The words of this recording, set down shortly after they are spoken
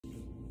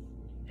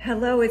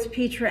Hello, it's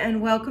Petra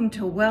and welcome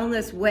to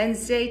Wellness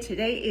Wednesday.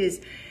 Today is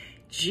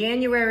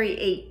January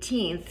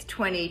 18th,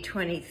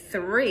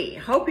 2023.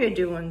 Hope you're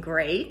doing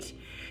great.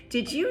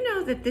 Did you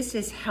know that this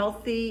is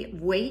Healthy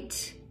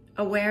Weight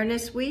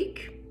Awareness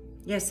Week?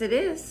 Yes, it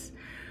is.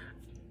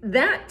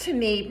 That to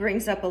me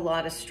brings up a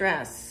lot of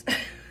stress.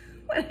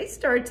 When I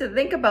start to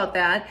think about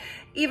that,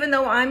 even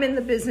though I'm in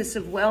the business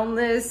of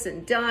wellness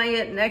and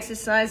diet and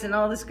exercise and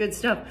all this good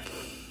stuff,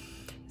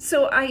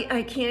 so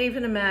I can't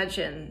even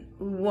imagine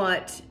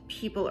what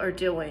people are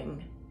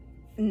doing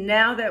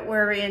now that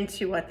we're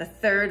into the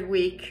third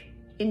week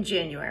in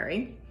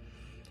January.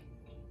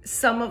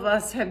 Some of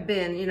us have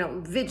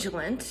been,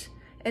 vigilant,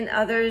 and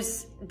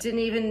others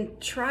didn't even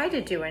try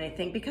to do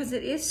anything because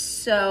it is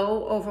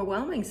so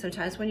overwhelming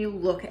sometimes when you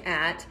look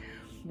at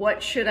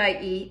what should I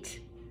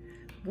eat,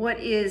 what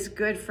is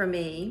good for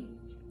me.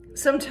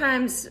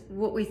 Sometimes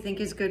what we think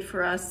is good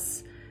for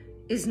us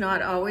is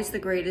not always the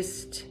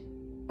greatest,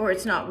 or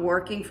it's not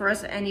working for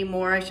us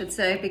anymore, I should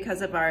say,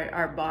 because of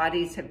our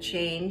bodies have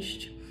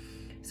changed.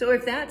 So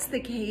if that's the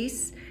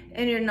case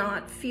and you're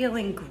not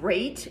feeling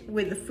great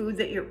with the food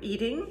that you're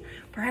eating,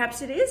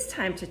 perhaps it is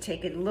time to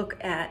take a look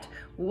at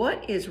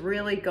what is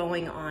really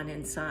going on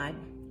inside.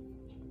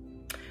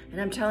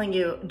 And I'm telling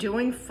you,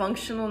 doing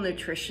functional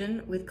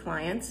nutrition with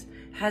clients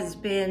has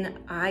been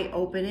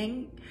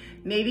eye-opening.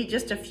 Maybe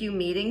just a few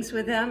meetings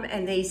with them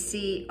and they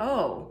see,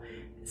 oh,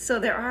 so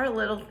there are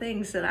little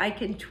things that I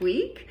can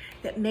tweak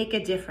that make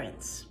a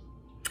difference.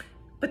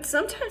 But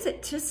sometimes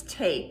it just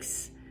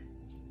takes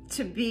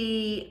to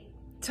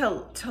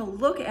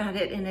look at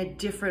it in a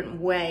different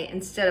way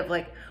instead of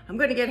like, I'm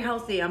gonna get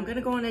healthy, I'm gonna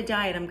go on a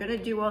diet, I'm gonna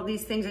do all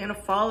these things, I'm gonna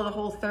follow the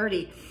whole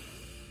 30.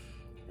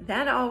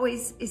 That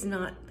always is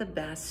not the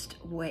best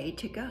way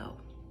to go.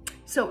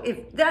 So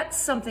if that's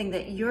something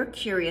that you're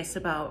curious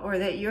about, or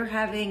that you're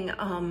having,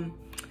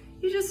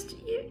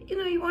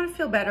 you wanna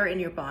feel better in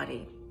your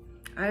body,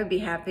 I would be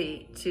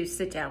happy to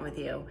sit down with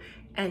you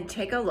and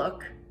take a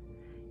look,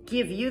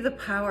 give you the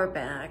power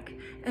back,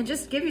 and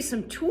just give you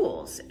some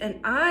tools.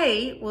 And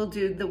I will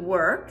do the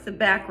work, the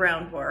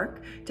background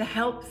work, to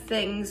help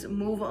things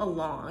move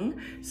along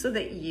so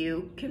that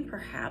you can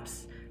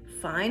perhaps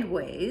find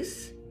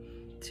ways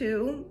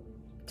to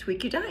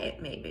tweak your diet,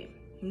 maybe.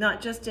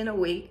 Not just in a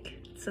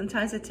week.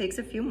 Sometimes it takes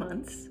a few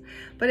months,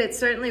 but it's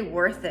certainly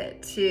worth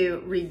it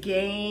to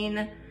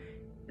regain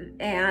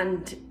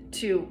and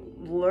to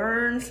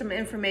learn some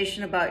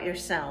information about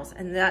yourselves,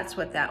 and that's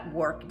what that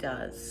work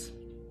does.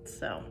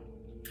 So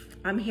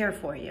I'm here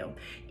for you.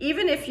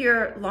 Even if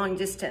you're long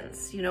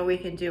distance, we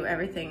can do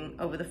everything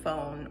over the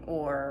phone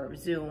or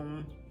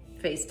Zoom,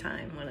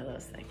 FaceTime, one of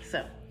those things.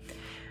 So,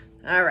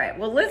 all right,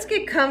 well, let's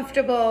get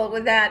comfortable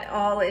with that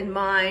all in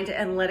mind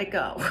and let it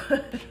go.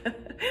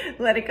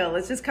 Let it go.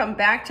 Let's just come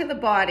back to the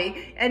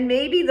body, and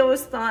maybe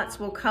those thoughts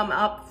will come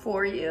up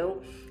for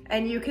you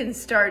and you can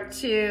start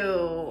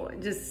to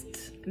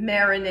just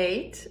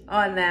marinate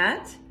on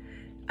that.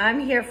 I'm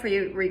here for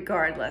you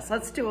regardless.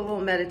 Let's do a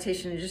little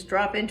meditation and just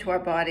drop into our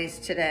bodies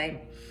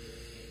today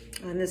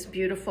on this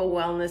beautiful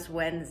Wellness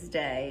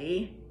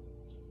Wednesday.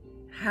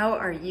 How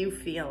are you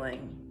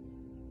feeling?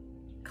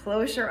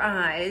 Close your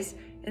eyes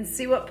and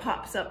see what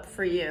pops up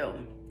for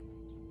you.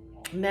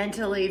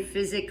 Mentally,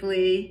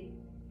 physically,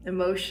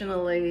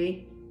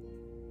 emotionally.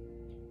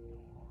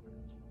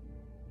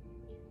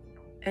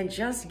 And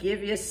just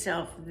give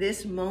yourself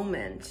this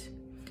moment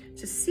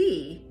to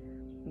see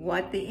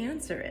what the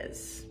answer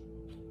is.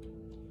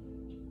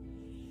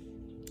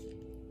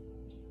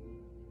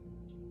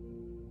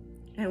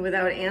 And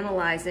without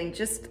analyzing,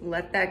 just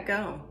let that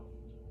go.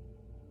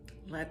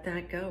 Let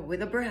that go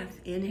with a breath.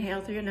 Inhale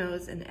through your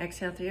nose and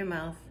exhale through your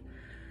mouth.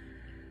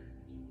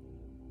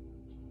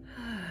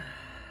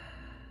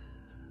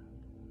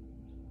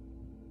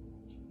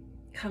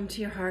 Come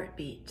to your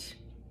heartbeat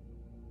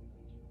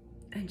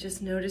and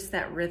just notice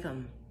that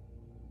rhythm.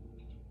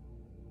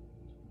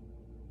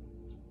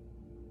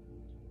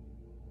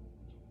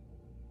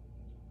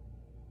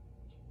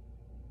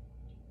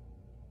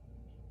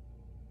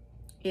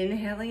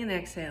 Inhaling and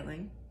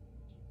exhaling.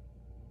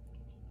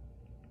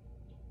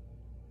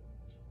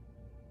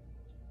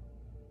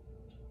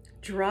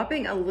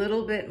 Dropping a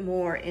little bit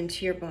more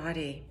into your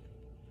body.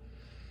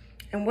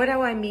 And what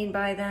do I mean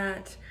by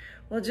that?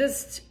 Well,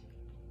 just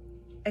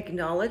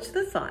acknowledge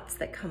the thoughts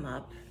that come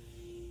up.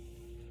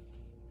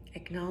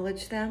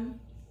 Acknowledge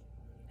them,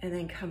 and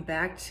then come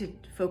back to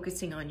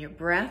focusing on your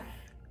breath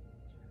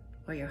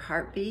or your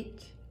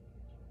heartbeat.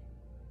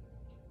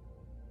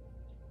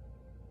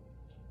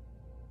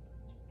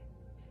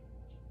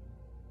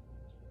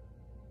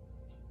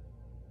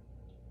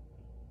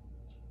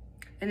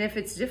 And if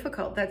it's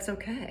difficult, that's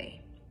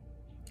okay.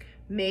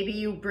 Maybe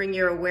you bring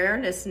your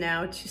awareness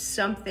now to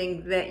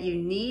something that you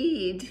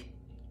need,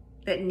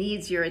 that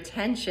needs your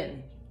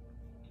attention.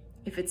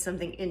 If it's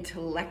something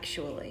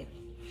intellectually.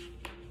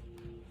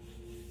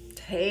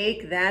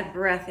 Take that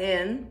breath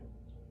in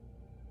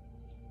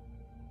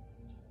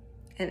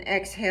and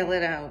exhale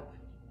it out.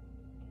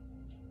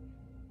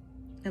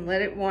 And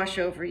let it wash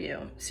over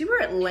you. See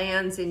where it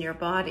lands in your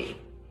body.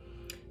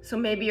 So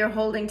maybe you're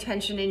holding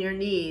tension in your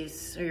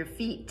knees or your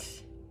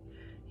feet,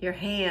 your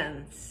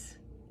hands.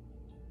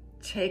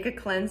 Take a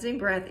cleansing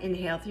breath,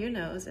 inhale through your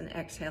nose and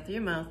exhale through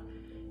your mouth,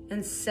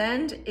 and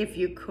send, if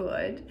you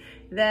could,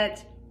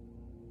 that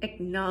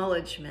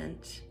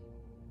acknowledgement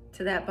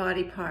to that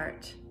body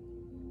part,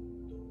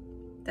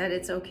 that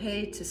it's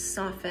okay to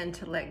soften,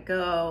 to let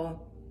go,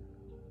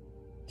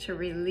 to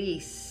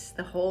release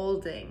the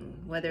holding,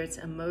 whether it's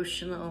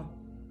emotional,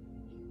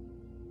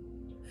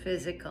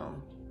 physical.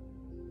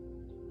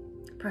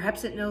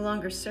 Perhaps it no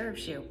longer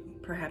serves you.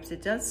 Perhaps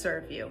it does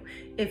serve you.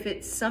 If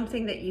it's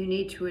something that you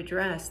need to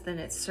address, then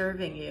it's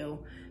serving you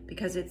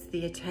because it's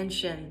the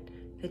attention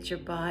that your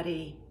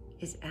body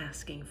is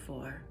asking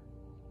for.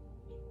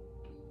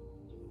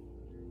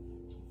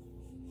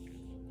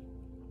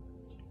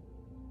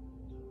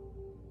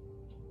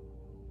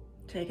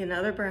 Take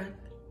another breath.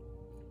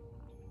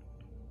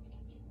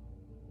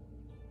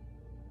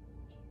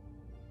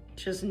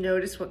 Just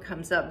notice what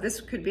comes up.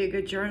 This could be a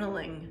good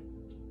journaling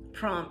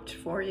prompt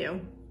for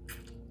you.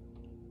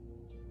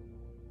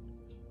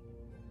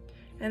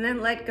 And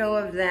then let go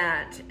of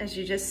that as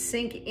you just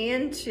sink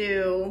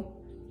into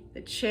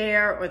the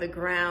chair or the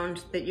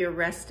ground that you're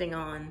resting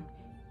on.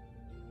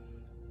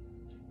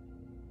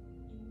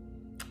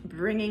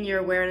 Bringing your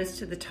awareness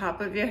to the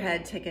top of your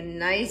head. Take a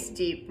nice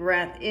deep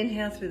breath.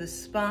 Inhale through the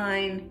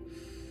spine.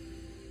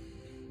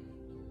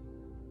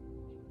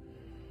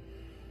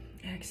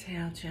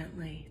 Exhale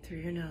gently through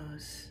your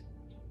nose.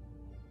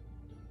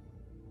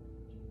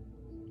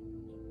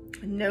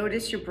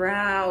 Notice your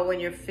brow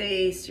and your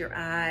face, your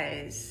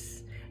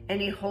eyes.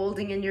 Any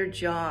holding in your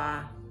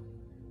jaw.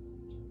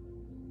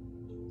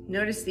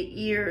 Notice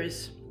the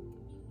ears,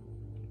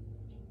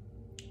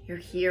 your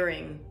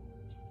hearing,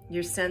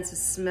 your sense of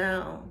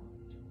smell,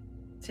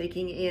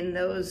 taking in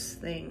those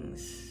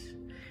things.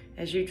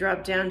 As you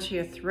drop down to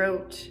your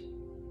throat,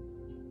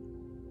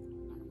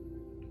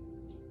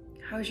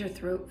 how's your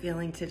throat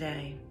feeling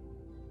today?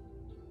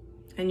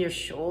 And your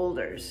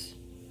shoulders.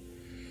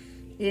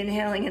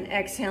 Inhaling and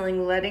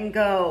exhaling, letting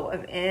go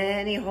of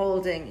any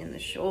holding in the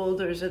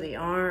shoulders or the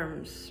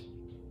arms.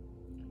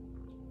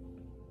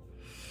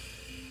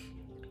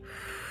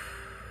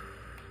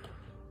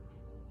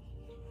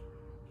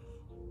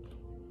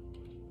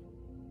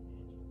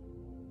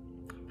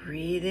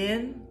 Breathe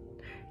in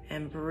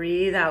and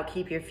breathe out.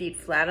 Keep your feet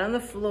flat on the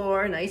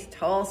floor, nice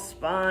tall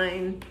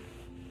spine.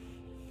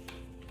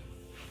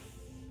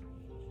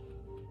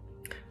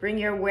 Bring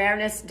your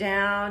awareness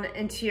down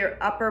into your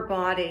upper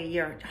body,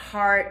 your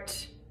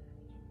heart,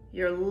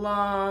 your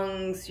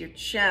lungs, your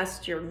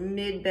chest, your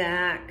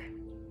mid-back.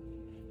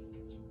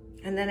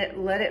 And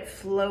then let it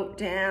float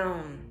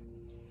down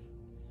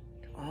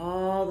to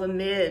all the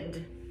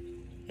mid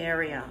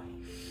area.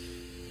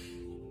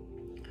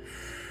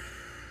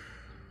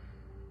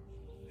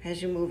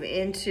 As you move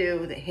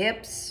into the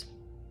hips,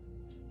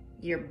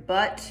 your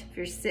butt, if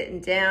you're sitting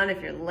down,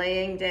 if you're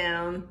laying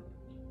down.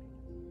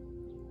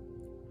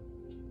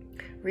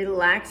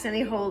 Relax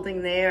any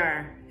holding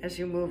there as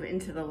you move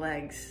into the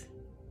legs.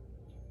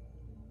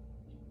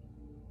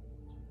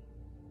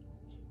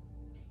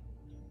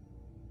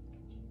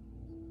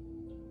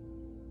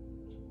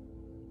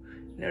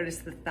 Notice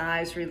the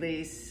thighs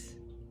release.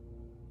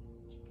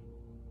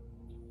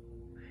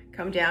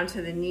 Come down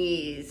to the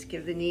knees.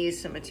 Give the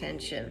knees some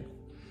attention.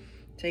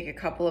 Take a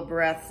couple of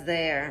breaths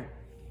there.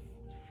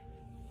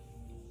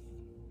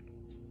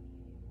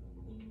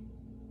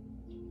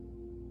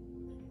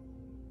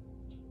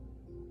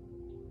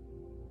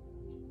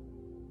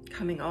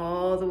 Coming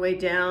all the way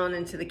down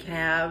into the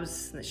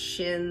calves, the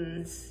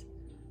shins,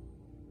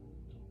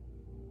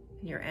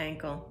 and your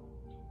ankle.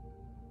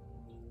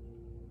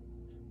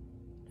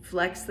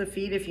 Flex the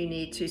feet if you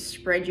need to,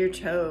 spread your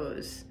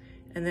toes,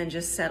 and then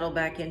just settle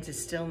back into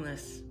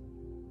stillness.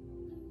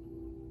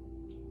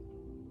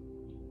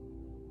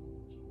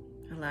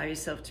 Allow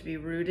yourself to be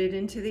rooted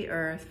into the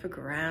earth for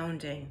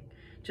grounding.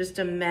 Just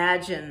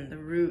imagine the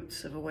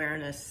roots of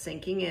awareness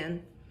sinking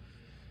in.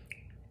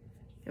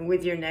 And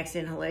with your next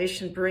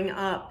inhalation, bring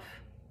up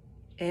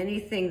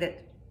anything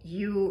that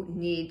you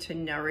need to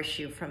nourish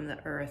you from the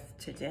earth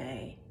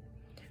today.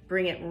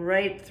 Bring it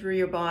right through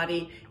your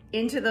body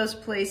into those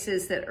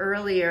places that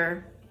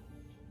earlier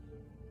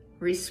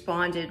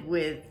responded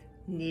with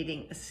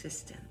needing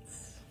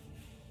assistance.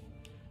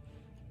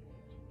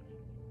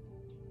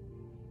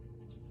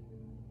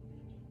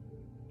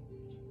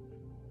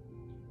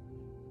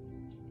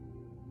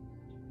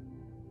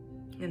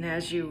 And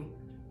as you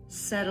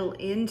settle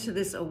into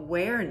this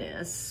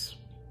awareness,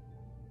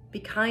 be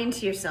kind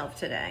to yourself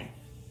today.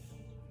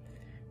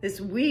 This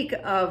week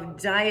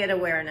of diet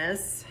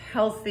awareness,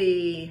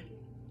 healthy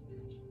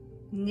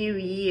new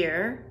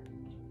year,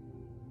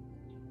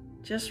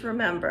 just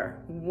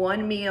remember,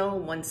 one meal,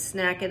 one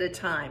snack at a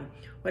time.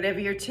 Whatever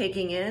you're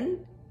taking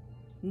in,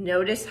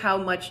 notice how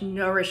much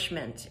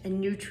nourishment and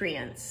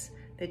nutrients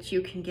that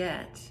you can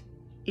get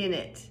in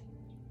it.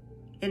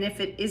 And if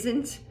it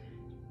isn't,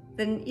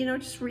 then,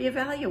 just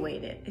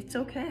reevaluate it. It's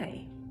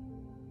okay.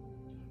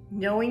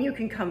 Knowing you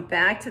can come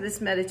back to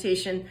this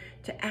meditation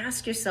to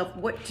ask yourself,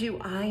 what do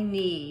I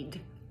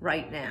need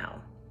right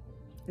now?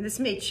 And this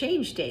may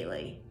change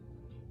daily.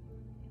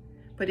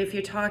 But if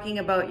you're talking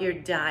about your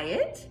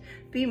diet,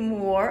 be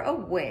more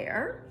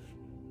aware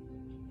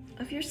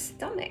of your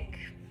stomach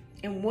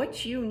and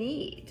what you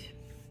need.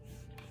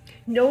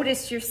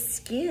 Notice your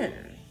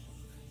skin,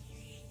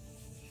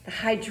 the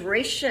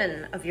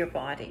hydration of your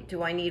body.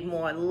 Do I need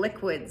more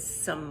liquids,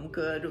 some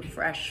good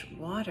fresh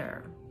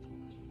water?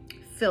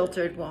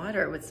 Filtered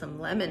water with some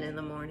lemon in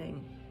the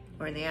morning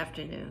or in the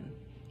afternoon.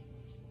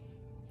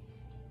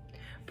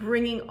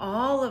 Bringing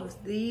all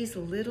of these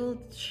little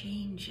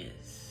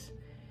changes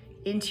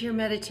into your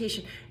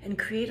meditation and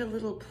create a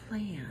little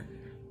plan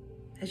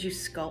as you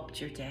sculpt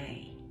your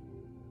day.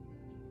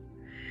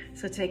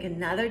 So take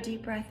another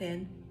deep breath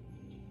in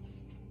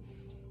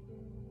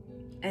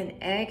and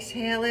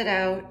exhale it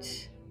out.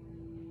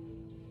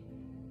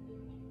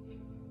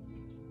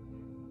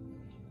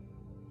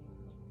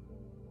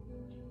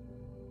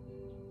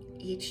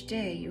 Each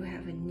day you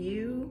have a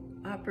new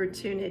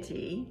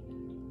opportunity.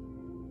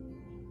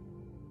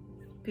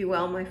 Be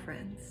well, my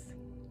friends.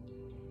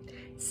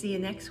 See you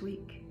next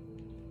week.